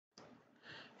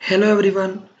Hello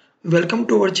everyone, welcome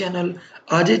to our channel.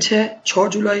 આજે છે 6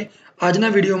 જુલાઈ।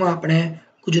 આજના વિડીયોમાં આપણે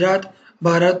ગુજરાત,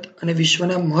 ભારત અને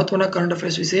વિશ્વના મહત્વના કરંટ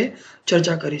અફેર્સ વિશે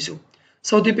ચર્ચા કરીશું।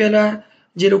 સૌથી પહેલા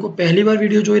જે લોકો પહેલીવાર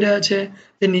વિડીયો જોઈ રહ્યા છે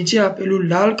તે નીચે આપેલું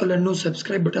લાલ કલરનું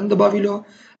સબસ્ક્રાઇબ બટન દબાવી લો,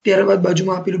 ત્યારબાદ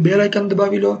બાજુમાં આપેલું બેલ આઇકન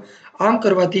દબાવી લો। આમ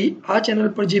કરવાથી આ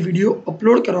ચેનલ પર જે વિડીયો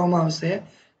અપલોડ કરવામાં આવશે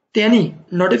તેની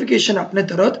નોટિફિકેશન આપને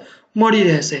તરત મળી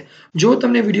રહેશે। જો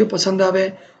તમને વિડીયો પસંદ આવે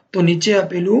તો નીચે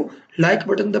આપેલું લાઇક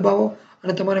બટન દબાવો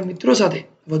અને તમારા મિત્રો સાથે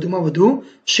વધુમાં વધુ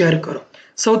શેર કરો।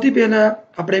 સૌથી પહેલા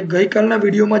આપણે ગઈકાલના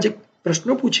વિડીયોમાં જે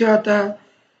પ્રશ્નો પૂછ્યા હતા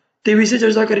તે વિશે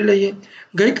ચર્ચા કરી લઈએ।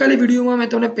 ગઈકાલે વિડીયોમાં મેં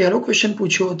તમને પહેલો ક્વેશ્ચન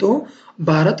પૂછ્યો હતો,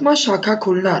 ભારતમાં શાખા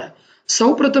ખોલનાર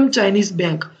સૌપ્રથમ ચાઇનીઝ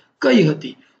બેંક કઈ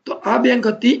હતી? તો આ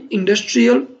બેંક હતી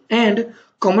industrial and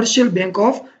commercial bank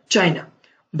of China.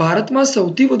 ભારતમાં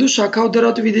સૌથી વધુ શાખાઓ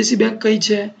ધરાવતી વિદેશી બેંક કઈ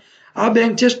છે? આ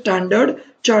બેંક છે સ્ટાન્ડર્ડ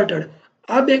ચાર્ટર્ડ।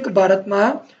 આ બેંક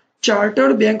ભારતમાં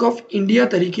ચાર્ટર્ડ બેંક ઓફ ઇન્ડિયા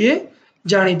તરીકે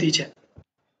જાણીતી છે।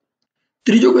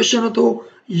 ત્રીજો ક્વેશ્ચન હતો,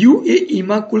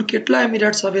 યુએઈમાં કુલ કેટલા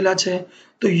એમિરેટ્સ આવેલા છે?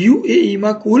 તો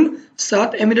યુએઈમાં કુલ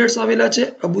 7 એમિરેટ્સ આવેલા છે,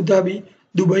 અબુધાબી,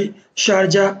 દુબઈ,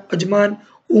 શારજા, અજમાન,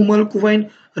 ઉમલ કુવૈન,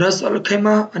 રસ અલ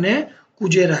ખૈમા અને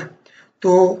કુજેરા।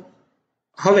 તો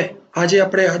હવે આજે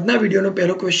આપણે આજના વિડીયોનો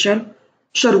પહેલો ક્વેશ્ચન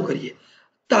શરૂ કરીએ।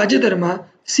 તાજેતરમાં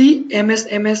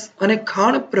સીએમએસએમએસ અને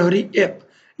ખાણ પ્રહરી એપ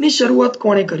ની શરૂઆત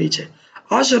કોણે કરી છે?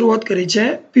 આ શરૂઆત કરી છે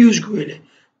પિયુષ ગોયલે।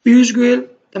 પિયુષ ગોયલ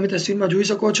તમે તસવીરમાં જોઈ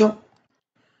શકો છો।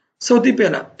 સૌથી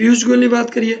પહેલા પિયુષ ગોયલની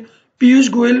વાત કરીએ। પિયુષ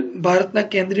ગોયલ ભારતના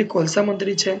કેન્દ્રીય કોલસા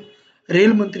મંત્રી છે,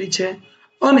 રેલ મંત્રી છે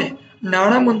અને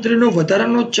નાણાં મંત્રીનો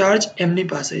વધારાનો ચાર્જ એમની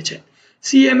પાસે છે।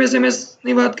 સીએમએસએમએસ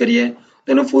ની વાત કરીએ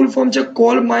તેનું ફૂલ ફોર્મ છે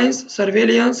call mines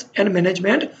સર્વેલિયન્સ and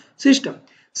management system.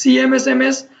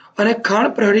 સીએમએસએમએસ અને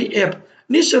ખાણ પ્રહરી એપ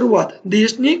ની શરૂઆત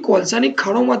દેશની કોલસાની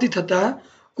ખાણોમાંથી થતા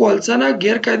કોલસાના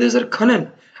ગેરકાયદેસર ખનન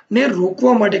ને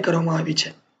રોકવા માટે કરવામાં આવી છે।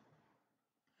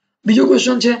 બીજો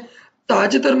ક્વેશ્ચન છે,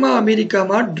 તાજેતરમાં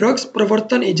અમેરિકામાં ડ્રગ્સ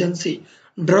પ્રવર્તન એજન્સી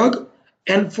ડ્રગ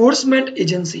એન્ફોર્સમેન્ટ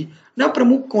એજન્સી ના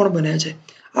પ્રમુખ કોણ બન્યા છે?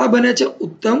 આ બન્યા છે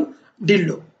ઉત્તમ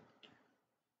ઢિલ્લો।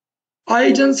 આ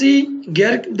એજન્સી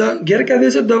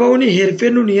ગેરકાયદેસર દવાઓની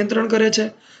હેરફેરનું નિયંત્રણ કરે છે।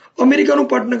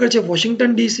 અમેરિકાનું પાટનગર છે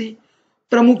વોશિંગ્ટન ડીસી।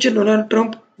 પ્રમુખ છે ડોનાલ્ડ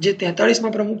ટ્રમ્પ જે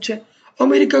 43માં પ્રમુખ છે।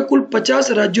 અમેરિકા કુલ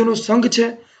 50 રાજ્યોનો સંઘ છે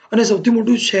અને સૌથી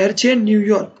મોટું શહેર છે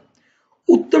ન્યુયોર્ક।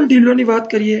 ઉત્તમ ઢિલ્લોની વાત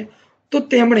કરીએ તો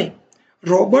તેમણે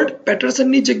રોબર્ટ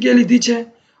પેટરસનની જગ્યા લીધી છે।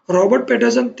 રોબર્ટ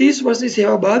પેટરસન 30 વર્ષની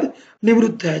સેવા બાદ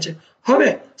નિવૃત્ત થયા છે। હવે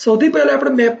સૌથી પહેલા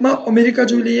આપણે મેપમાં અમેરિકા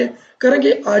જોઈ લઈએ, કારણ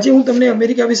કે આજે હું તમને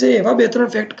અમેરિકા વિશે એવા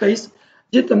 2-3 ફેક્ટ કહીશ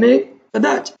જે તમે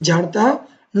કદાચ જાણતા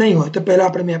નહીં હોય। તો પહેલા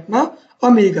આપણે મેપમાં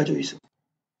અમેરિકા જોઈશું।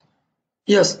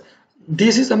 Yes,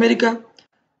 this is America.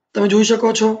 તમે જોઈ શકો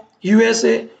છો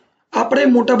યુએસએ। આપણે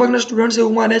મોટાભાગના સ્ટુડન્ટ્સ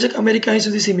એવું માને છે કે અમેરિકા અહીં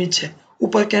સુધી સીમિત છે,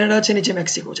 ઉપર કેનેડા છે, નીચે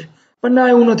મેક્સિકો છે, પણ ના,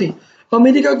 એવું નથી।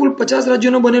 અમેરિકા કુલ 50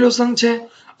 રાજ્યોનો બનેલો સંઘ છે।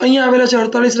 અહીંયા આવેલા છે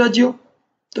 48 રાજ્યો।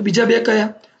 તો બીજા બે કયા?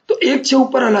 તો એક છે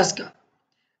ઉપર અલાસ્કા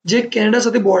જે કેનેડા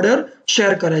સાથે બોર્ડર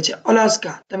શેર કરે છે।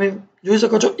 અલાસ્કા તમે જોઈ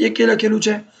શકો છો, એક એ લખેલું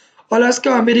છે।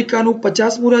 અલાસ્કા અમેરિકાનું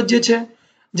 50મું રાજ્ય છે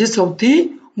જે સૌથી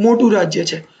મોટું રાજ્ય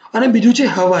છે। અને બીજું છે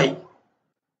હવાઈ।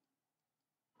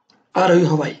 આ રહ્યું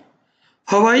હવાઈ।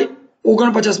 હવાઈ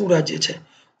 49મું રાજ્ય છે।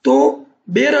 તો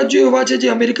બે રાજ્યો એવા છે જે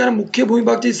અમેરિકાના મુખ્ય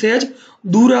ભૂમિભાગથી સહેજ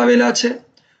દૂર આવેલા છે।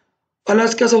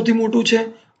 અલાસ્કા સૌથી મોટું છે।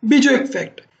 બીજો એક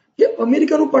ફેક્ટ કે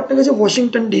અમેરિકાનું પાટનગર છે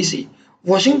વોશિંગ્ટન ડીસી।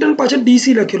 વોશિંગ્ટન પાછળ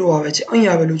ડીસી લખેલું આવે છે, અહીં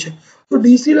આવેલું છે। તો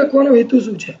ડીસી લખવાનો હેતુ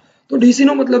શું છે? તો ડીસી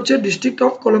નો મતલબ છે ડિસ્ટ્રિક્ટ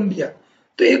ઓફ કોલંબિયા।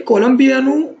 તો એ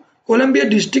કોલંબિયા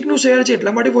ડિસ્ટ્રિક્ટનું શહેર છે,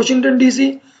 એટલા માટે વોશિંગ્ટન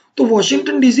ડીસી। તો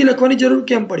વોશિંગ્ટન ડીસી લખવાની જરૂર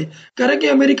કેમ પડી? કારણ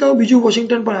કે અમેરિકામાં બીજું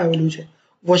વોશિંગ્ટન પણ આવેલું છે।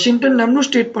 વોશિંગ્ટન નામનું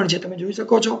સ્ટેટ પણ છે, તમે જોઈ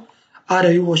શકો છો। આ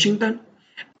રહ્યું વોશિંગ્ટન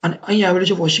અને અહીં આવેલું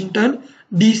છે વોશિંગ્ટન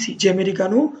ડીસી જે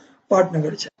અમેરિકાનું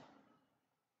પાટનગર છે।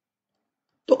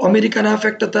 તો અમેરિકાના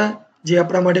ફેક્ટ હતા જે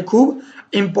આપણા માટે ખૂબ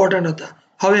ઇમ્પોર્ટન્ટ હતા।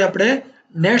 હવે આપણે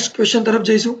નેક્સ્ટ ક્વેશ્ચન તરફ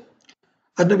જઈશું।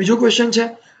 આજનો બીજો ક્વેશ્ચન છે,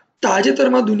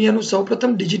 તાજેતરમાં દુનિયાનું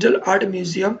સૌપ્રથમ ડિજિટલ આર્ટ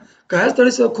મ્યુઝિયમ કયા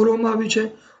સ્થળે ખોલવામાં આવ્યું છે?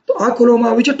 તો આ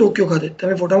ખોલવામાં આવ્યું છે ટોક્યો ખાતે।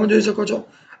 તમે ફોટામાં જોઈ શકો છો,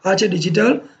 આ છે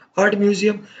ડિજિટલ આર્ટ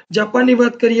મ્યુઝિયમ। જાપાનની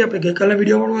વાત કરીએ, આપણે ગઈકાલના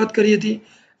વિડીયોમાં વાત કરી હતી।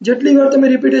 જેટલી વાર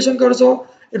તમે રિપીટેશન કરશો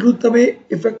એટલું તમે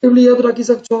ઇફેક્ટિવલી યાદ રાખી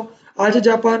શકશો। આ છે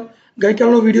જાપાન।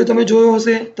 ગઈકાલનો વિડીયો તમે જોયો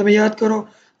હશે, તમે યાદ કરો।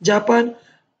 જાપાન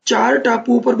 4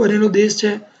 ટાપુ ઉપર બનેલો દેશ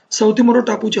છે। સૌથી મોટો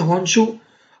ટાપુ છે હોન્શુ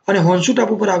અને હોન્શુ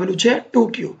ટાપુ પર આવેલું છે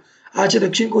ટોક્યો। આ છે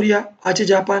દક્ષિણ કોરિયા, આ છે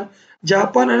જાપાન।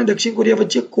 જાપાન અને દક્ષિણ કોરિયા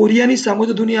વચ્ચે કોરિયાની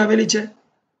સામુદ્ર ધુની આવેલી છે,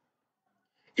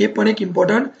 એ પણ એક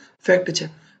ઇમ્પોર્ટન્ટ ફેક્ટ છે।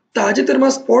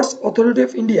 તાજેતરમાં સ્પોર્ટ્સ ઓથોરિટી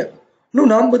ઓફ ઇન્ડિયા નું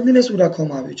નામ બદલીને શું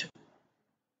રાખવામાં આવ્યું છે?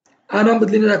 આ નામ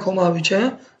બદલીને રાખવામાં આવ્યું છે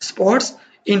સ્પોર્ટ્સ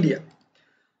ઇન્ડિયા।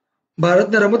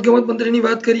 ભારતના રમતગમત મંત્રીની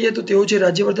વાત કરીએ તો તેઓ છે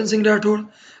રાજ્યવર્ધનસિંહ રાઠોડ.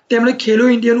 તેમણે ખેલો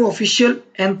ઇન્ડિયાનું ઓફિશિયલ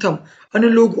એન્થમ અને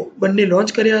લોગો બંને લોન્ચ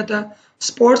કર્યા હતા.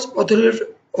 સ્પોર્ટ્સ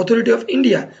ઓથોરિટી ઓફ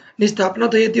ઇન્ડિયાની સ્થાપના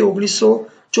થઈ હતી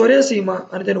 1984માં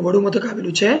અને તેનું વડું મથક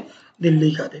આવેલું છે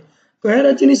દિલ્હી ખાતે. કયા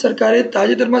રાજ્યની સરકારે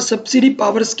તાજેતરમાં સબસિડી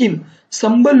પાવર સ્કીમ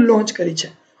સંબલ લોન્ચ કરી છે?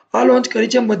 આ લોન્ચ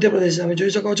કરી છે મધ્યપ્રદેશ. તમે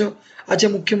જોઈ શકો છો આ છે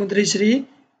મુખ્યમંત્રી શ્રી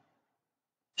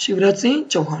શિવરાજસિંહ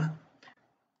ચૌહાણ.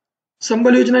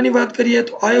 સંબલ યોજનાની વાત કરીએ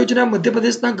તો આ યોજના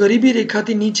મધ્યપ્રદેશના ગરીબી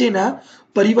રેખાથી નીચેના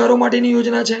પરિવારો માટેની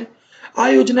યોજના છે. આ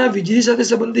યોજના વીજળી સાથે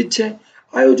સંબંધિત છે.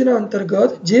 આ યોજના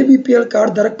અંતર્ગત જે બીપીએલ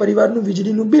કાર્ડ ધારક પરિવારનું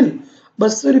વીજળીનું બિલ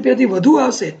 200 રૂપિયાથી વધુ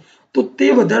આવશે તો તે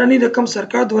વધારાની રકમ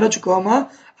સરકાર દ્વારા ચૂકવવામાં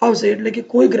આવશે. એટલે કે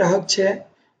કોઈ ગ્રાહક છે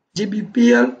જે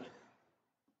બીપીએલ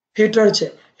હેઠળ છે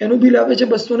એનું બિલ આવે છે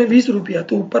 220 રૂપિયા,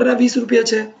 તો ઉપરના 20 રૂપિયા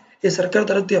છે એ સરકાર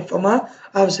તરફથી આપવામાં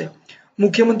આવશે.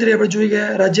 મુખ્યમંત્રી આપણે જોઈ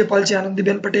ગયા. રાજ્યપાલ છે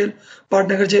આનંદીબેન પટેલ.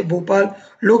 પાટનગર છે ભોપાલ.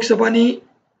 લોકસભાની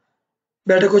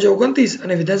બેઠકો છે 29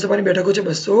 અને વિધાનસભાની બેઠકો છે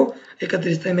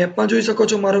 231. તમે મેપમાં જોઈ શકો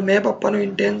છો. મારો મેપ આપવાનો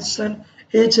ઇન્ટેન્શન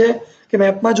એ છે કે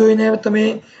મેપમાં જોઈને તમે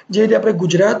જે રીતે આપણે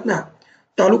ગુજરાતના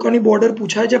તાલુકાની બોર્ડર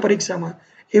પૂછાય છે પરીક્ષામાં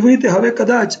એવી રીતે હવે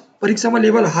કદાચ પરીક્ષામાં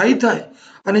લેવલ હાઈ થાય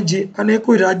અને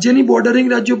કોઈ રાજ્યની બોર્ડરિંગ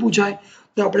રાજ્યો પૂછાય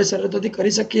તો આપણે સરળતાથી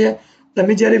કરી શકીએ.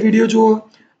 તમે જ્યારે વિડીયો જુઓ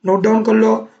નોટ ડાઉન કરી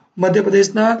લો.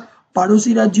 મધ્યપ્રદેશના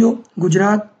પાડોશી રાજ્યો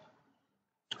ગુજરાત,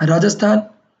 રાજસ્થાન,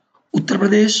 ઉત્તર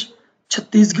પ્રદેશ,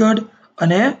 છત્તીસગઢ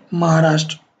અને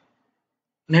મહારાષ્ટ્ર.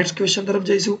 નેક્સ્ટ ક્વેશ્ચન તરફ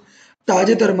જઈશું.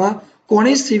 તાજેતરમાં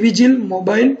કોણે સીવીજીલ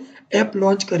મોબાઈલ એપ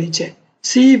લોન્ચ કરી છે?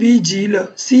 સીવીજીલ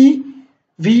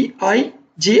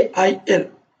CVIJIL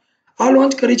આ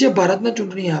લોન્ચ કરી છે ભારતના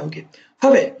ચૂંટણી આયોગે.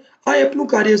 હવે આ એપનું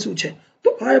કાર્ય શું છે? તો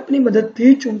આ એપની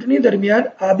મદદથી ચૂંટણી દરમિયાન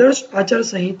આદર્શ આચાર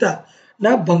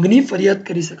સંહિતાના ભંગની ફરિયાદ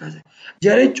કરી શકાશે.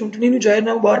 જ્યારે ચૂંટણીનું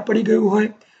જાહેરનામું બહાર પડી ગયું હોય,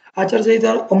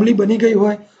 આચારસંહિતા અમલી બની ગઈ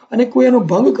હોય અને કોઈ એનો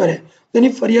ભંગ કરે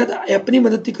તેની ફરિયાદ આ એપની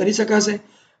મદદથી કરી શકાશે.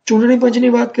 ચૂંટણી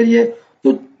પંચની વાત કરીએ તો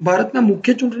ભારતના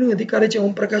મુખ્ય ચૂંટણી અધિકારી છે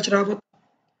ઓમપ્રકાશ રાવત.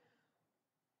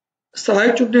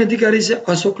 સહાયક ચૂંટણી અધિકારી છે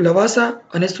અશોક લવાસા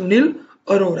અને સુનિલ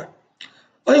અરોરા.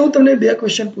 અહીં હું તમને 2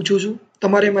 ક્વેશ્ચન પૂછું છું.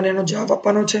 તમારે મને એનો જવાબ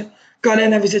આપવાનો છે. કાલે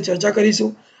એના વિશે ચર્ચા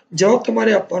કરીશું. જવાબ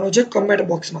તમારે આપવાનો છે કમેન્ટ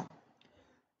બોક્સમાં.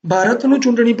 ભારતનું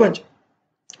ચૂંટણી પંચ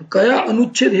કયા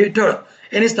અનુચ્છેદ હેઠળ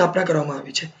એની સ્થાપના કરવામાં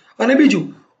આવી છે? અને બીજું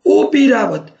ઓપી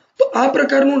રાવત. તો આ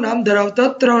પ્રકારનું નામ ધરાવતા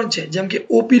 3 છે. જેમ કે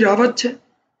ઓપી રાવત છે,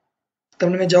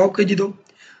 તમને મેં જવાબ કહી દીધો.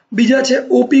 બીજા છે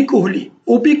ઓપી કોહલી.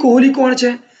 ઓપી કોહલી કોણ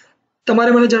છે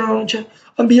તમારે મને જણાવવાનું છે.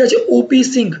 અને બીજા છે ઓપી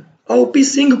સિંઘ. આ ઓપી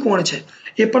સિંઘ કોણ છે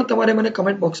એ પણ તમારે મને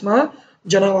કમેન્ટ બોક્સમાં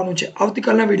જણાવવાનું છે.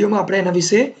 આવતીકાલના વિડીયોમાં આપણે એના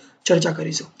વિશે ચર્ચા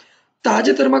કરીશું.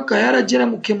 તાજેતરમાં કયા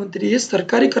રાજ્યના મુખ્યમંત્રીએ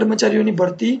સરકારી કર્મચારીઓની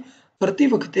ભરતી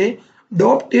વખતે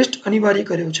ડોપ ટેસ્ટ અનિવાર્ય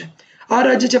કર્યો છે? આ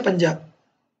રાજ્ય છે પંજાબ.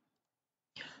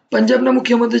 પંજાબના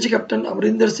મુખ્યમંત્રી છે કેપ્ટન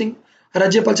અમરિન્દરસિંહ.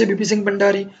 રાજ્યપાલ છે બીપીસિંહ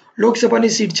ભંડારી.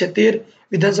 લોકસભાની સીટ છે 13,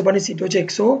 વિધાનસભાની સીટો છે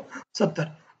 117.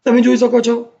 તમે જોઈ શકો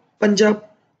છો પંજાબ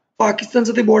પાકિસ્તાન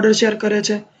સાથે બોર્ડર શેર કરે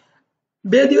છે.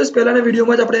 2 દિવસ પહેલાના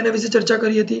વિડીયોમાં જ આપણે એના વિશે ચર્ચા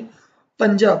કરી હતી.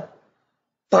 પંજાબ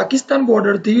પાકિસ્તાન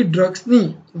બોર્ડરથી ડ્રગ્સની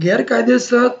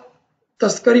ગેરકાયદેસર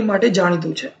તસ્કરી માટે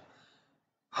જાણીતું છે.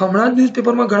 હમણાં જ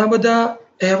ન્યૂઝપેપરમાં ઘણા બધા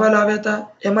અહેવાલ આવ્યા હતા.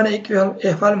 એમાંના એક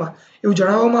અહેવાલમાં એવું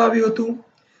જણાવવામાં આવ્યું હતું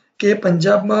કે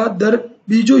પંજાબમાં દર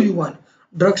બીજો યુવાન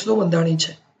ડ્રગ્સનો બંધાણી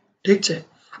છે. ઠીક છે,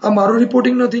 આ મારું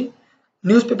રિપોર્ટિંગ નથી,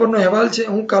 ન્યૂઝપેપરનો અહેવાલ છે.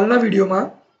 હું કાલના વિડીયોમાં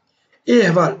એ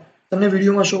અહેવાલ તમને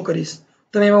વિડીયોમાં શો કરીશ,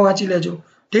 તમે એમાં વાંચી લેજો.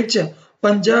 ઠીક છે,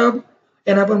 પંજાબ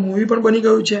એના પર મૂવી પણ બની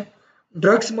ગયું છે.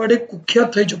 ડ્રગ્સ માટે કુખ્યાત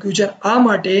થઈ ચૂક્યું છે. આ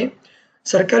માટે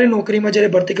સરકારી નોકરીમાં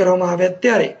જ્યારે ભરતી કરવામાં આવે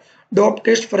ત્યારે ડોપ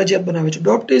ટેસ્ટ ફરજિયાત બનાવે છે.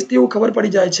 ડોપ ટેસ્ટથી એવું ખબર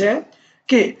પડી જાય છે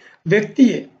કે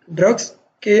વ્યક્તિએ ડ્રગ્સ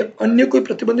કે અન્ય કોઈ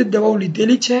પ્રતિબંધિત દવાઓ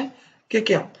લીધેલી છે કે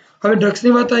કેમ. હવે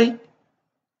ડ્રગ્સની વાત આવી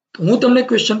તો હું તમને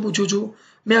ક્વેશ્ચન પૂછું છું.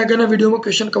 મેં આગળના વિડીયોમાં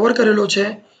ક્વેશ્ચન કવર કરેલો છે.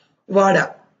 વાડા.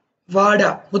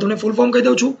 હું તમને ફૂલ ફોર્મ કહી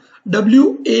દઉં છું.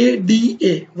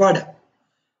 WADA વાડા.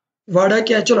 વાડા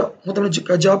ક્યાં? ચલો હું તમને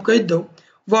જવાબ કહી દઉં.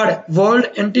 વાડા વર્લ્ડ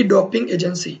એન્ટી ડોપિંગ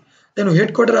એજન્સી. તેનું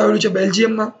હેડક્વાર્ટર આવેલું છે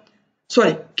બેલ્જિયમમાં,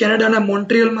 કેનેડાના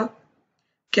મોન્ટ્રીયલમાં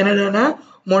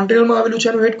આવેલું છે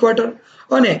એનું હેડક્વાર્ટર.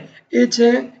 અને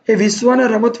એ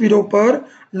વિશ્વના રમતવીરો પર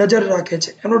નજર રાખે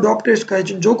છે. એનો ડોપ ટેસ્ટ કહે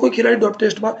છે. જો કોઈ ખેલાડી ડોપ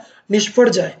ટેસ્ટમાં નિષ્ફળ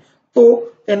જાય તો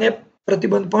એને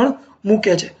પ્રતિબંધ પણ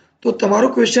મૂકે છે. તો તમારો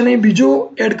ક્વેશ્ચન અહીં બીજો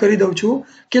એડ કરી દઉં છું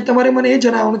કે તમારે મને એ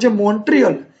જણાવવાનું છે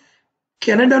મોન્ટ્રીયલ,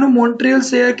 કેનેડાનું મોન્ટ્રીયલ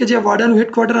શહેર કે જ્યાં વાડાનું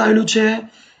હેડક્વાર્ટર આવેલું છે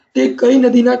તે કઈ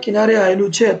નદીના કિનારે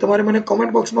આવેલું છે? તમારે મને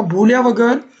કોમેન્ટ બોક્સમાં ભૂલ્યા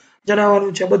વગર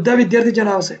જણાવવાનું છે. બધા વિદ્યાર્થી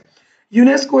જણાવશે.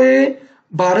 યુનેસ્કોએ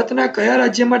ભારતના કયા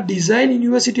રાજ્યમાં ડિઝાઇન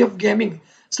યુનિવર્સિટી ઓફ ગેમિંગ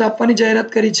સ્થાપવાની જાહેરાત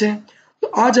કરી છે? તો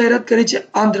આ જાહેરાત કરી છે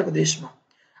આંધ્રપ્રદેશમાં.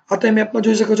 આ તમે મેપમાં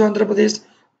જોઈ શકો છો આંધ્રપ્રદેશ.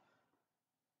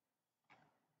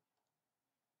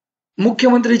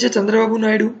 મુખ્યમંત્રી છે ચંદ્રબાબુ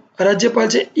નાયડુ, રાજ્યપાલ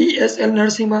છે ESL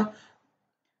નરસિંહા,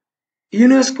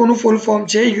 યુનેસ્કોનું ફૂલ ફોર્મ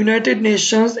છે United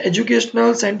Nations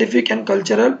educational scientific and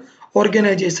cultural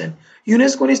organisation.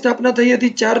 યુનેસ્કોની સ્થાપના થઈ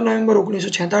હતી 4 નવેમ્બર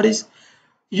 1946.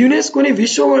 યુનેસ્કોની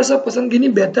વિશ્વ વારસા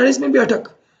પસંદગીની 42મી બેઠક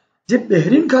જે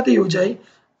બહેરીન ખાતે યોજાઈ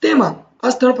તેમાં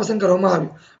આ સ્થળ પસંદ કરવામાં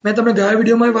આવ્યું. મેં તમને ગયા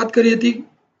વિડીયોમાં વાત કરી હતી,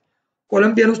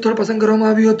 કોલંબિયાનું સ્થળ પસંદ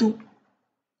કરવામાં આવ્યું હતું.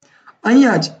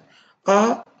 અહીંયા જ આ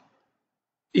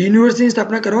યુનિવર્સિટીની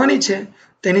સ્થાપના કરવાની છે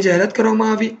તેની જાહેરાત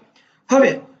કરવામાં આવી.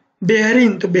 હવે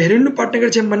બહેરીન, તો બહેરીનનું પાટનગર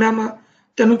છે મનામા,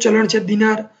 તેનું ચલણ છે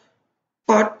દિનાર.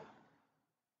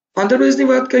 આંધ્રપ્રદેશની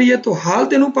વાત કરીએ તો હાલ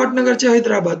તેનું પાટનગર છે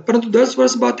હૈદરાબાદ, પરંતુ 10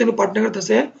 વર્ષ બાદ તેનું પાટનગર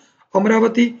થશે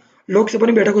અમરાવતી.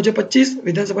 લોકસભાની બેઠકો છે 25,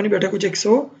 વિધાનસભાની બેઠકો છે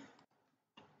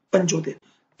 175.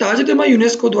 તાજેતરમાં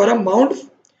યુનેસ્કો દ્વારા માઉન્ટ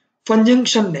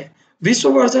ફંજિંગશનને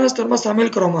વિશ્વ વારસાના સ્તરમાં સામેલ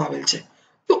કરવામાં આવેલ છે.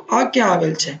 તો આ ક્યાં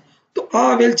આવેલ છે? તો આ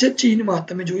આવેલ છે ચીનમાં.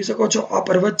 તમે જોઈ શકો છો આ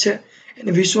પર્વત છે,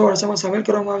 એને વિશ્વ વારસામાં સામેલ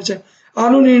કરવામાં આવે છે.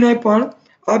 આનો નિર્ણય પણ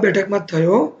આ બેઠકમાં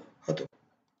થયો હતો.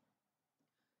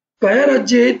 કયા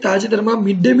રાજ્યએ તાજેતરમાં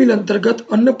મિડ ડે મીલ અંતર્ગત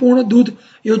અન્નપૂર્ણ દૂધ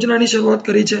યોજનાની શરૂઆત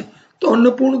કરી છે? તો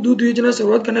અન્નપૂર્ણ દૂધ યોજના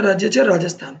શરૂઆત કરનાર રાજ્ય છે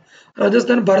રાજસ્થાન.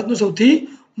 રાજસ્થાન ભારતનું સૌથી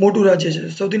મોટું રાજ્ય છે.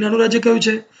 સૌથી નાનું રાજ્ય કયું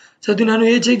છે? સૌથી નાનું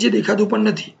એ છે જે દેખાતું પણ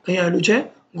નથી, અહીંયા આવેલું છે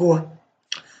ગોવા.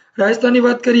 રાજસ્થાનની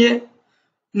વાત કરીએ,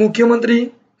 મુખ્યમંત્રી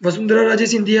વસુંધરા રાજે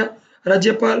સિંધિયા,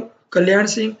 રાજ્યપાલ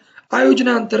કલ્યાણસિંહ. આ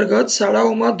યોજના અંતર્ગત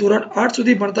શાળાઓમાં ધોરણ 8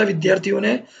 સુધી ભણતા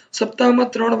વિદ્યાર્થીઓને સપ્તાહમાં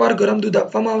 3 વાર ગરમ દૂધ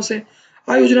આપવામાં આવશે.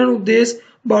 આ યોજનાનો ઉદ્દેશ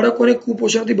બાળકોને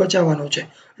કુપોષણથી બચાવવાનો છે.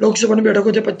 લોકસભાની બેઠકો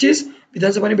છે 25,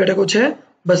 વિધાનસભાની બેઠકો છે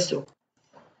 200.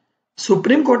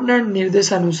 સુપ્રીમ કોર્ટના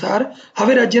નિર્દેશાનુસાર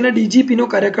હવે રાજ્યના ડીજીપીનો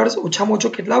કાર્યકાળ ઓછામાં ઓછો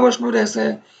કેટલા વર્ષનો રહેશે?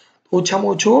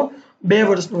 ઓછામાં ઓછો 2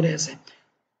 વર્ષનો રહેશે.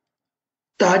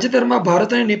 તાજેતરમાં ભારત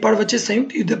અને નેપાળ વચ્ચે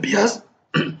સંયુક્ત યુદ્ધ અભ્યાસ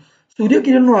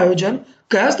સૂર્યકિરણનું આયોજન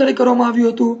કયા સ્થળે કરવામાં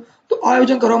આવ્યું હતું? તો આ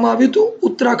આયોજન કરવામાં આવ્યું હતું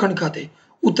ઉત્તરાખંડ ખાતે,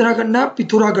 ઉત્તરાખંડના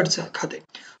પિથોરાગઢ ખાતે.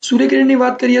 સૂર્યકિરણની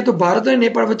વાત કરીએ તો ભારત અને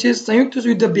નેપાળ વચ્ચે સંયુક્ત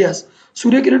યુદ્ધ અભ્યાસ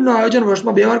સૂર્યકિરણનું આયોજન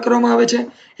વર્ષમાં 2 વાર કરવામાં આવે છે,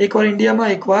 એકવાર ઇન્ડિયામાં,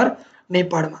 એકવાર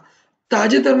નેપાળમાં.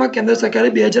 તાજેતરમાં કેન્દ્ર સરકારે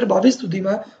 2022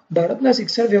 સુધીમાં ભારતના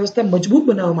શિક્ષણ વ્યવસ્થા મજબૂત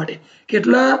બનાવવા માટે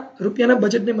કેટલા રૂપિયાના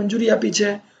બજેટને મંજૂરી આપી છે?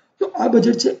 તો આ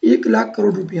બજેટ છે 1 લાખ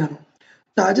કરોડ રૂપિયાનું.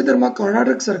 તાજેતરમાં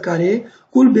કર્ણાટક સરકારે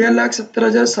કુલ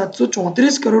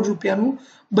 2,17,734 કરોડ રૂપિયાનું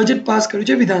બજેટ પાસ કર્યું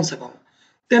છે વિધાનસભામાં.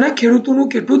 તેના ખેડૂતોનું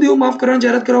કેટલું દેવું માફ કરવાની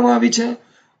જાહેરાત કરવામાં આવી છે?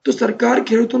 તો સરકાર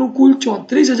ખેડૂતોનું કુલ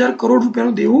 34,000 કરોડ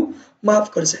રૂપિયાનું દેવું માફ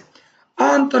કરશે.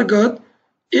 આ અંતર્ગત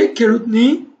એક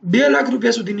ખેડૂતની 2 લાખ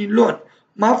રૂપિયા સુધીની લોન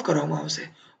માફ કરવામાં આવશે.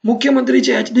 મુખ્યમંત્રી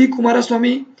છે HD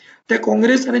કુમારસ્વામી. તે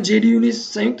કોંગ્રેસ અને JDUની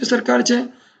સંયુક્ત સરકાર છે.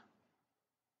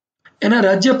 એના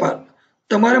રાજ્યપાલ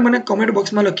તમારે મને કમેન્ટ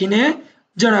બોક્સમાં લખીને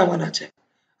જણાવવાના છે.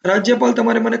 રાજ્યપાલ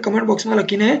તમારે મને કમેન્ટ બોક્સમાં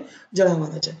લખીને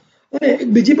જણાવવાના છે. અને એક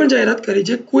બીજી પણ જાહેરાત કરી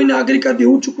છે, કોઈ નાગરિક આ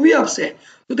દેવું ચૂકવી આપશે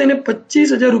તો તેને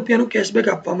 25,000 રૂપિયાનું કેશબેક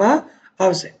આપવામાં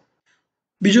આવશે.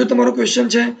 બીજો તમારો ક્વેશ્ચન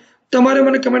છે, તમારે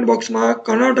મને કમેન્ટ બોક્સમાં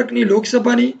કર્ણાટકની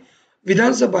લોકસભાની,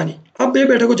 વિધાનસભાની આ 2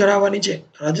 બેઠકો જણાવવાની છે.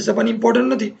 રાજ્યસભાની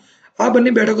ઇમ્પોર્ટન્ટ નથી, આ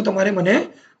બંને બેઠકો તમારે મને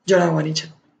જણાવવાની છે.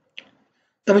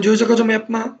 તમે જોઈ શકો છો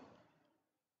મેપમાં,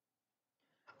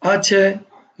 આ છે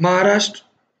મહારાષ્ટ્ર,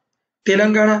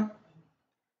 તેલંગાણા,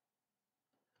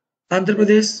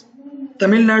 આંધ્રપ્રદેશ,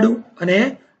 તમિલનાડુ અને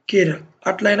કેરળ.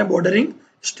 આટલા એના બોર્ડરિંગ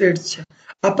સ્ટેટ્સ છે.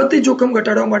 આપત્તિ જોખમ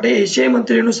ઘટાડવા માટે એશિયાઈ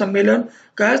મંત્રીઓનું સંમેલન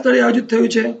કયા સ્થળે આયોજિત થયું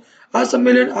છે? આ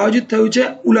સંમેલન આયોજિત થયું છે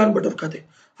ઉલાન બટોર ખાતે.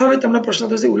 હવે તમને પ્રશ્ન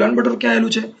થશે ઉલાન બટોર ક્યાં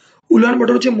આવેલું છે? ઉલાન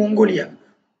બટોર છે મોંગોલિયા.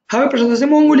 હવે પ્રશ્ન થશે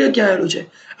મોંગોલિયા ક્યાં આવેલું છે?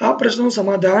 આ પ્રશ્નનું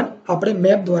સમાધાન આપણે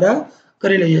મેપ દ્વારા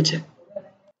કરી લઈએ છીએ.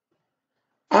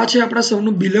 આ છે આપણા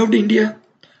સૌનું બિલવડ ઇન્ડિયા.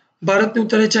 ભારતની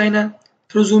ઉત્તરે ચાઇના,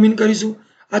 થોડું ઝૂમ ઇન કરીશું.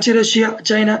 આ છે રશિયા,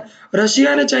 ચાઇના.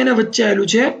 રશિયા અને ચાઇના વચ્ચે આવેલું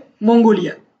છે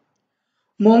મોંગોલિયા.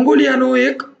 મોંગોલિયાનો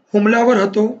એક હુમલાવર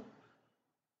હતો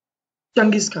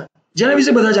ચંગીઝ ખાન, જેના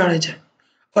વિશે બધા જાણે છે.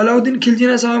 અલાઉદ્દીન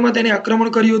ખિલજીના સમયમાં તેને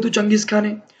આક્રમણ કર્યું હતું ચંગીઝ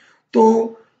ખાને. તો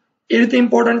એ રીતે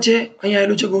ઇમ્પોર્ટન્ટ છે. અહીંયા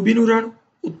આવેલું છે ગોબીનું રણ,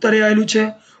 ઉત્તરે આવેલું છે.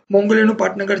 મોંગોલિયાનું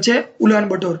પાટનગર છે ઉલાન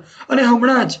બટોર. અને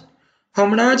હમણાં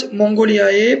જ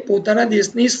મોંગોલિયાએ પોતાના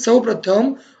દેશની સૌપ્રથમ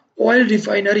ઓઇલ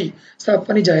રિફાઇનરી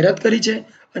સ્થાપવાની જાહેરાત કરી છે.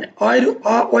 અને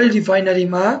આ ઓઇલ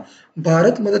રિફાઇનરીમાં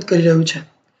ભારત મદદ કરી રહ્યું છે.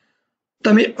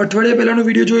 તમે અઠવાડિયા પહેલાનો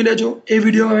વિડીયો જોઈ લેજો. એ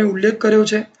વિડીયોમાં મેં ઉલ્લેખ કર્યો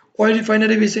છે ઓઇલ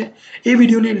રિફાઇનરી વિશે. એ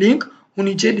વિડીયોની લિંક હું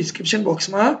નીચે ડિસ્ક્રિપ્શન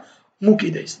બોક્સમાં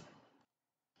મૂકી દઈશ.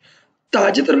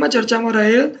 તાજેતરમાં ચર્ચામાં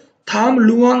રહેલ થામ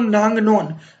લુઆંગ નાંગ નોન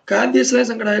કયા દેશ સાથે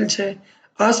સંકળાયેલ છે?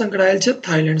 આ સંકળાયેલ છે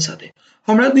થાઈલેન્ડ સાથે.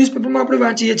 હમણાં જ ન્યૂઝપેપરમાં આપણે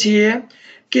વાંચીએ છીએ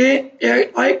કે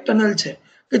આ એક ટનલ છે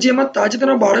કે જેમાં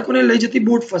તાજેતરમાં બાળકોને લઈ જતી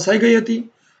બોટ ફસાઈ ગઈ હતી.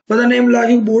 બધાને એમ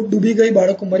લાગ્યું બોટ ડૂબી ગઈ,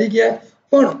 બાળકો મરી ગયા,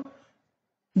 પણ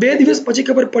 2 દિવસ પછી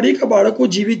ખબર પડી કે બાળકો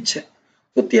જીવિત છે.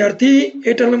 તો ત્યારથી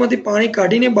એ ટનલમાંથી પાણી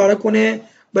કાઢીને બાળકોને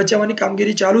બચાવવાની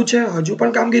કામગીરી ચાલુ છે, હજુ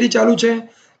પણ કામગીરી ચાલુ છે.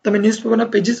 તમે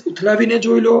ન્યૂઝપેપરના પેજીસ ઉથલાવીને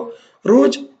જોઈ લો,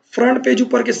 રોજ ફ્રન્ટ પેજ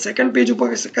ઉપર કે સેકન્ડ પેજ ઉપર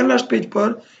કે સેકન્ડ લાસ્ટ પેજ પર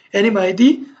એની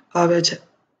માહિતી આવે છે.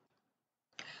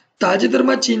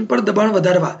 તાજેતરમાં ચીન પર દબાણ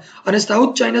વધારવા અને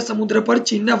સાઉથ ચાઇના સમુદ્ર પર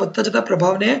ચીનના વધતા જતા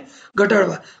પ્રભાવને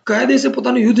ઘટાડવા કયા દેશે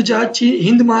પોતાનું યુદ્ધ જહાજ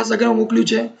હિન્દ મહાસાગરમાં મોકલ્યું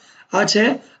છે? આ છે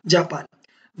જાપાન.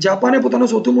 જાપાને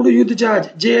પોતાનું સૌથી મોટું યુદ્ધ જહાજ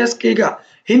JS કેગા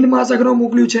હિન્દ મહાસાગરમાં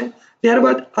મોકલ્યું છે.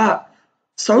 ત્યારબાદ આ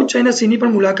સાઉથ ચાઇના સીની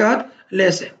પણ મુલાકાત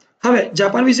લેશે. હવે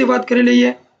જાપાન વિશે વાત કરી લઈએ.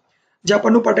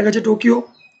 જાપાનનું પાટનગર છે ટોક્યો.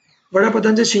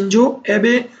 વડાપ્રધાન છે શિન્ઝો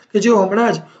એબે, કે જેઓ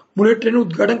હમણાં જ બુલેટ ટ્રેનનું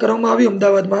ઉદ્ઘાટન કરવામાં આવ્યું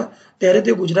અમદાવાદમાં, ત્યારે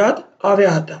તે ગુજરાત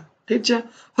આવ્યા હતા. ઠીક છે.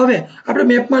 હવે આપણે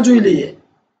મેપમાં જોઈ લઈએ.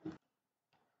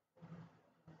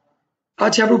 આ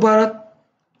છે આપણું ભારત,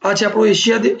 આ છે આપણો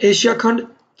એશિયા ખંડ,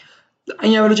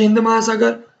 અહીંયા આવેલું છે હિન્દ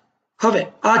મહાસાગર. હવે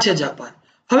આ છે જાપાન.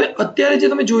 હવે અત્યારે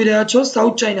જે તમે જોઈ રહ્યા છો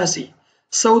સાઉથ ચાઇના સી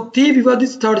સૌથી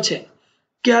વિવાદિત સ્થળ છે.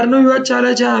 ક્યારનો વિવાદ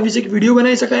ચાલે છે, આના વિશે એક વિડીયો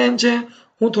બનાવી શકાય એમ છે.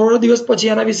 હું થોડો દિવસ પછી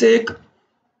આના વિશે એક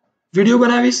વિડીયો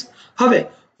બનાવીશ. હવે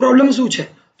પ્રોબ્લેમ શું છે?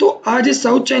 તો આ જે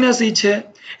સાઉથ ચાઇના સી છે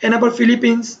એના પર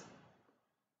ફિલિપિન્સ,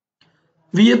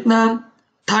 વિયેતનામ,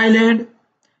 થાઈલેન્ડ,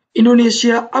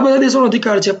 ઇન્ડોનેશિયા આ બધા દેશોનો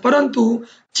અધિકાર છે, પરંતુ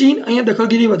ચીન અહીંયા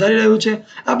દખલગીરી વધારી રહ્યું છે.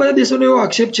 આ બધા દેશોનો એવો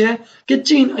આક્ષેપ છે કે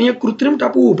ચીન અહીંયા કૃત્રિમ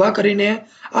ટાપુ ઊભા કરીને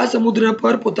આ સમુદ્ર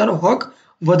પર પોતાનો હક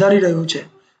વધારી રહ્યું છે.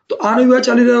 તો આનો વિવાદ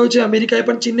ચાલી રહ્યો છે. અમેરિકાએ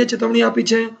પણ ચીનને ચેતવણી આપી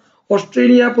છે.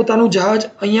 ઓસ્ટ્રેલિયા પોતાનું જહાજ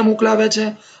અહીંયા મોકલાવે છે.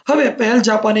 હવે પહેલ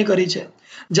જાપાને કરી છે.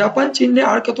 જાપાન ચીનને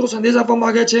આડકતરો સંદેશ આપવા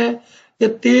માંગે છે કે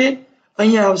તે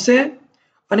અહીંયા આવશે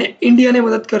અને ઇન્ડિયાને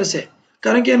મદદ કરશે,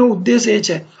 કારણ કે એનો ઉદ્દેશ એ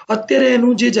છે. અત્યારે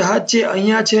એનું જે જહાજ છે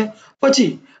અહીંયા છે,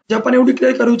 પછી જાપાને એવું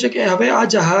ડિક્લેર કર્યું છે કે હવે આ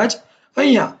જહાજ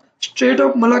અહીંયા સ્ટ્રેટ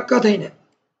ઓફ મલાક્કા થઈને,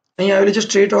 અહીંયા આવેલી છે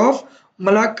સ્ટ્રેટ ઓફ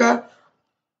મલાક્કા,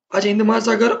 આજે હિન્દ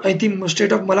મહાસાગર, અહીંથી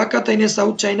સ્ટ્રેટ ઓફ મલાક્કા થઈને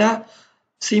સાઉથ ચાઇના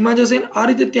સીમાં જશે. આ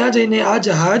રીતે ત્યાં જઈને આ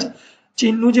જહાજ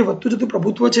ચીનનું જે વધતું જતું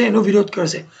પ્રભુત્વ છે એનો વિરોધ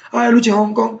કરશે. આ આવેલું છે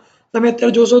હોંગકોંગ. તમે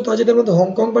અત્યારે જોશો તાજેતરમાં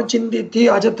હોંગકોંગ પણ ચીનથી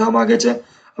આઝાદ થવા માંગે છે.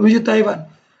 બીજું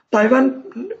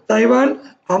તાઇવાન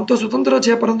આમ તો સ્વતંત્ર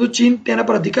છે, પરંતુ ચીન તેના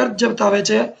પર અધિકાર જતાવે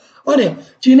છે અને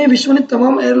ચીને વિશ્વની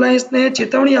તમામ એરલાઇન્સને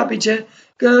ચેતવણી આપી છે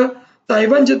કે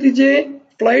તાઇવાન જતી જે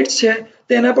ફ્લાઇટ્સ છે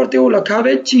તેના પર તેઓ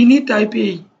લખાવે ચીની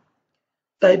તાઇપેઈ.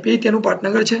 તાઇપેઈ તેનું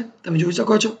પાટનગર છે, તમે જોઈ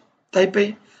શકો છો તાઇપેઈ.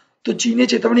 તો ચીને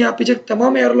ચેતવણી આપી છે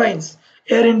તમામ એરલાઇન્સ,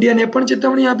 એર ઇન્ડિયાને પણ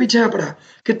ચેતવણી આપી છે આપણા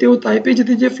કે તેઓ તાઇપેઈ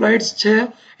જતી જે ફ્લાઇટ્સ છે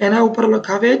એના ઉપર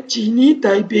લખાવે ચીની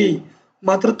તાઇપેઈ,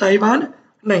 માત્ર તાઇવાન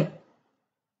નહીં.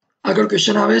 આગળ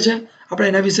ક્વેશ્ચન આવે છે, આપણે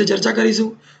એના વિશે ચર્ચા કરીશું.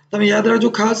 તમે યાદ રાખજો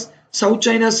ખાસ, સાઉથ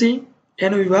ચાઇના સી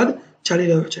એનો વિવાદ ચાલી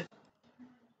રહ્યો છે.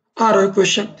 આ રહ્યો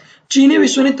ક્વેશ્ચન. ચીને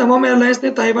વિશ્વની તમામ એરલાઇન્સને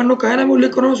તાઇવાનનો કયા નામે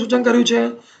ઉલ્લેખ કરવાનું સૂચન કર્યું છે?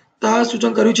 તો આ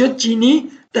સૂચન કર્યું છે ચીની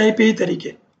તાઇપેઈ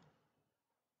તરીકે.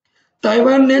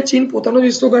 તાઇવાનને ચીન પોતાનો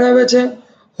હિસ્સો ગણાવે છે.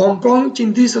 હોંગકોંગ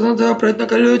ચીનથી સ્વતંત્ર થવા પ્રયત્ન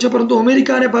કરી રહ્યો છે, પરંતુ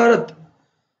અમેરિકા અને ભારત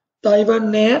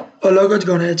તાઇવાનને અલગ જ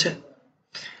ગણે છે.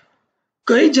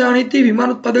 કઈ જાણીતી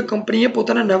વિમાન ઉત્પાદક કંપનીએ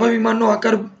પોતાના નવા વિમાનનો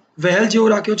આકાર વહેલ જેવો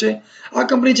રાખ્યો છે? આ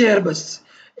કંપની છે એરબસ.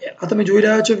 આ તમે જોઈ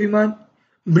રહ્યા છો વિમાન,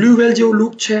 બ્લુ વેલ જેવો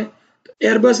લુક છે.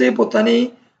 એરબસે પોતાની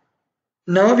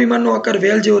નવા વિમાનનો આકાર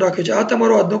વેલ જેવો રાખ્યો છે. આ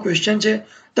તમારો આજનો ક્વેશ્ચન છે.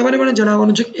 તમારે મને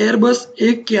જણાવવાનું છે કે એરબસ એ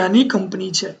ક્યાંની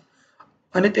કંપની છે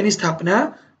અને તેની સ્થાપના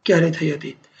ક્યારે થઈ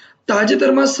હતી?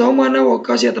 તાજેતરમાં સૌમાનવ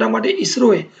અવકાશ યાત્રા માટે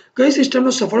ઇસરોએ કઈ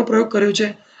સિસ્ટમનો સફળ પ્રયોગ કર્યો છે?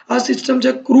 આ સિસ્ટમ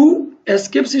છે ક્રૂ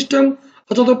એસ્કેપ સિસ્ટમ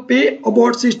અથવા તો પે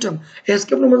અબોર્ટ સિસ્ટમ.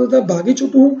 એસ્કેપનો મતલબ થાય ભાગી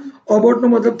છૂટવું, અબોર્ટનો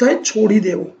મતલબ થાય છોડી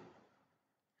દેવું.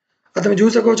 આ તમે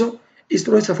જોઈ શકો છો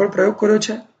ઇસરોએ સફળ પ્રયોગ કર્યો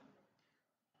છે,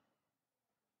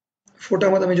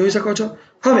 ફોટામાં તમે જોઈ શકો છો.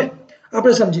 હવે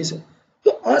આપણે સમજીશું. તો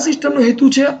આ સિસ્ટમનો હેતુ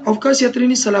છે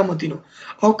અવકાશયાત્રીની સલામતીનો.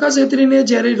 અવકાશયાત્રીને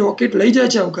જ્યારે રોકેટ લઈ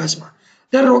જાય છે અવકાશમાં,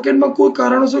 ત્યારે રોકેટમાં કોઈ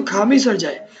કારણોસર ખામી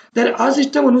સર્જાય ત્યારે આ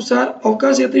સિસ્ટમ અનુસાર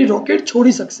અવકાશયાત્રી રોકેટ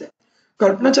છોડી શકશે.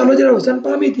 કલ્પના ચાલો જ્યારે અવસાન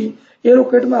પામી હતી એ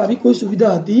રોકેટમાં આવી કોઈ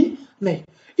સુવિધા હતી નહીં.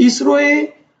 ઇસરોએ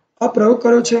આ પ્રયોગ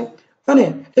કર્યો છે અને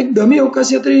એક ડમી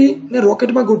અવકાશયાત્રીને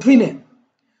રોકેટમાં ગોઠવીને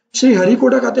શ્રી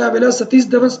હરિકોટા ખાતે આવેલા સતીશ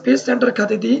ધવન સ્પેસ સેન્ટર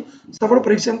ખાતેથી સફળ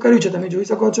પરીક્ષણ કર્યું છે. તમે જોઈ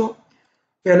શકો છો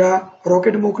પહેલા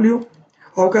રોકેટ મોકલ્યું,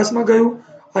 અવકાશમાં ગયું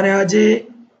અને આ જે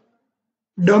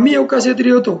ડમી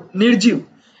અવકાશયાત્રી હતો નિર્જીવ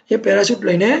એ પેરાશૂટ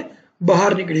લઈને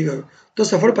બહાર નીકળી ગયો. તો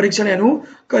સફળ પરીક્ષણ એનું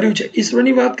કર્યું છે.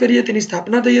 ઇસરોની વાત કરીએ, તેની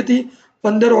સ્થાપના થઈ હતી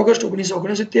 15 ઓગસ્ટ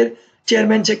 1969.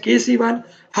 ચેરમેન છે કે સિવાન.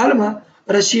 હાલમાં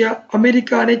રશિયા,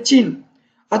 અમેરિકા અને ચીન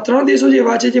આ 3 દેશો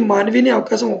જેવા છે જે માનવીને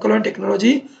અવકાશમાં મોકલવાની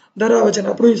ટેકનોલોજી ધરાવે છે.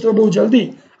 આપણું ઇસરો બહુ જલ્દી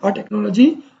આ ટેકનોલોજી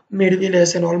મેળવી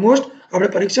લેશે. ઓલમોસ્ટ આપણે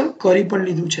પરીક્ષણ કરી પણ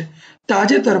લીધું છે.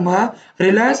 તાજેતરમાં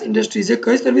રિલાયન્સ ઇન્ડસ્ટ્રીઝે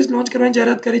કઈ સર્વિસ લોન્ચ કરવાની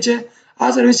જાહેરાત કરી છે?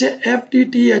 આ સર્વિસ છે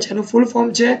FTTH. એનું ફૂલ ફોર્મ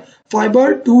છે ફાઇબર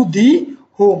ટુ ધી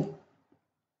હોમ.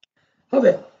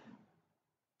 હવે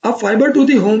આ ફાઇબર ટુ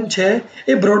ધી હોમ છે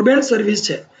એ બ્રોડબેન્ડ સર્વિસ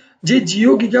છે જે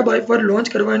જીઓ ગીગાબાઇટ પર લોન્ચ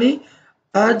કરવાની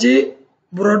આ જે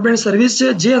બ્રોડબેન્ડ સર્વિસ છે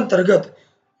જે અંતર્ગત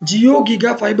જીઓ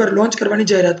ગીગા ફાઇબર લોન્ચ કરવાની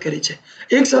જાહેરાત કરી છે.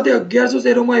 એક સાથે 1100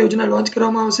 શહેરોમાં યોજના લોન્ચ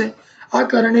કરવામાં આવશે. આ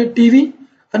કારણે ટીવી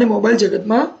અને મોબાઈલ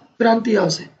જગતમાં ક્રાંતિ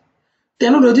આવશે.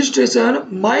 તેનું રજિસ્ટ્રેશન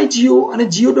માય જીઓ અને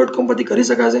jio.com પરથી કરી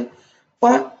શકાશે.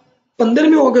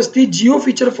 15મી ઓગસ્ટથી જીઓ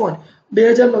ફીચર ફોન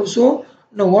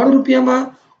 2999 રૂપિયામાં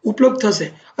ઉપલબ્ધ થશે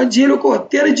અને જે લોકો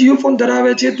અત્યારે જીઓ ફોન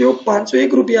ધરાવે છે તેઓ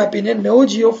 501 રૂપિયા આપીને નવો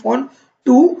જીઓ ફોન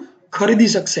 2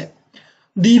 ખરીદી શકશે.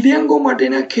 દિવ્યાંગો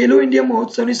માટેના ખેલો ઇન્ડિયા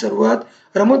મહોત્સવની શરૂઆત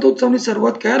રમતોત્સવની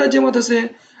શરૂઆત કયા રાજ્યમાં થશે?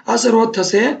 આ શરૂઆત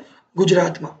થશે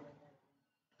ગુજરાતમાં.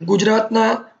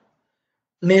 ગુજરાતના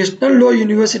નેશનલ લો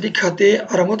યુનિવર્સિટી ખાતે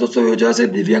આ રમતોત્સવ યોજાશે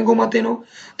દિવ્યાંગો માટેનો.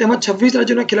 તેમાં 26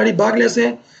 રાજ્યોના ખેલાડી ભાગ લેશે.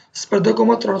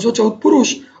 સ્પર્ધકોમાં 314 પુરુષ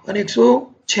અને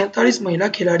 146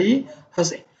 મહિલા ખેલાડી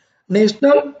હશે.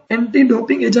 National anti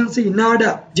doping agency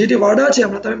Nada, જે તે વાડા છે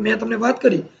હમણાં મેં તમને વાત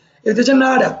કરી એ છે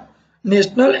Nada,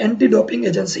 national anti doping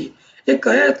agency, એ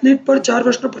કયા એથ્લીટ પર 4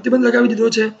 વર્ષનો પ્રતિબંધ લગાવી દીધો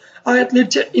છે? આ એથ્લીટ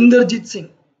છે ઇન્દરજીત સિંહ.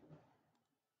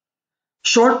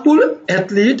 શોર્ટ પુલ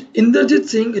એથ્લીટ ઇન્દરજીત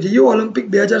સિંહ રિયો ઓલિમ્પિક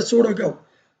 2016 અગાઉ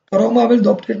કરવામાં આવેલ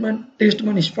ડોપ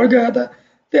ટેસ્ટમાં નિષ્ફળ ગયા હતા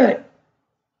ત્યારે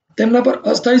તેમના પર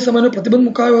અસ્થાયી સમયનો પ્રતિબંધ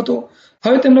મુકાયો હતો.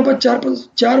 હવે તેમના પર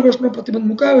 4 વર્ષનો પ્રતિબંધ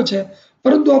મુકાયો છે,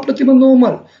 પરંતુ આ પ્રતિબંધનો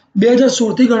અમલ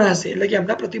 2016 થી ગણાશે, એટલે કે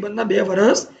એમના પ્રતિબંધના 2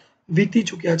 વર્ષ વીતી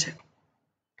ચૂક્યા છે.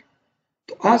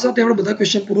 તો આ સાથે આપણે બધા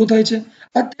ક્વેશ્ચન પૂરું થાય છે.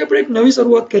 આજે આપણે એક નવી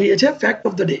શરૂઆત કરીએ છીએ, ફેક્ટ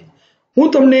ઓફ ધ ડે. હું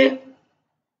તમને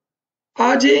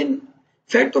આ જે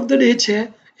ફેક્ટ ઓફ ધ ડે છે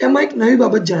એમાં એક નવી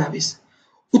બાબત જણાવીશ.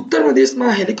 ઉત્તર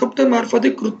પ્રદેશમાં હેલિકોપ્ટર મારફતે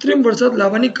કૃત્રિમ વરસાદ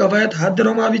લાવવાની કવાયત હાથ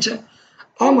ધરવામાં આવી છે.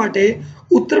 આ માટે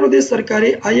ઉત્તર પ્રદેશ સરકારે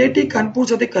આઈઆઈટી કાનપુર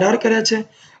સાથે કરાર કર્યા છે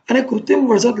અને કૃત્રિમ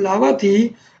વરસાદ લાવવાથી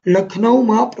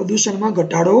લખનૌમાં પ્રદૂષણમાં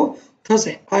ઘટાડો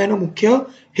થશે. આ એનો મુખ્ય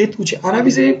હેતુ છે. આના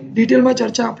વિશે ડિટેલમાં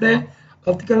ચર્ચા આપણે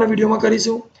આવતીકાલના વિડીયોમાં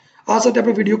કરીશું. આ સાથે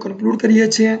આપણે વિડીયો કન્ક્લુડ કરીએ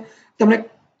છીએ. તમને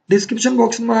ડિસ્ક્રિપ્શન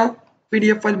બોક્સમાં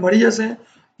પીડીએફ ફાઇલ મળી જશે.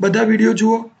 બધા વિડીયો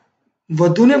જુઓ,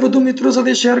 વધુને વધુ મિત્રો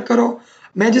સાથે શેર કરો.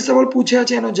 મેં જે સવાલ પૂછ્યા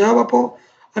છે એનો જવાબ આપો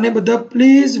અને બધા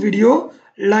પ્લીઝ વિડીયો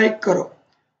લાઈક કરો.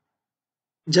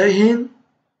 જય Hind.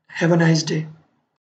 Have a nice day.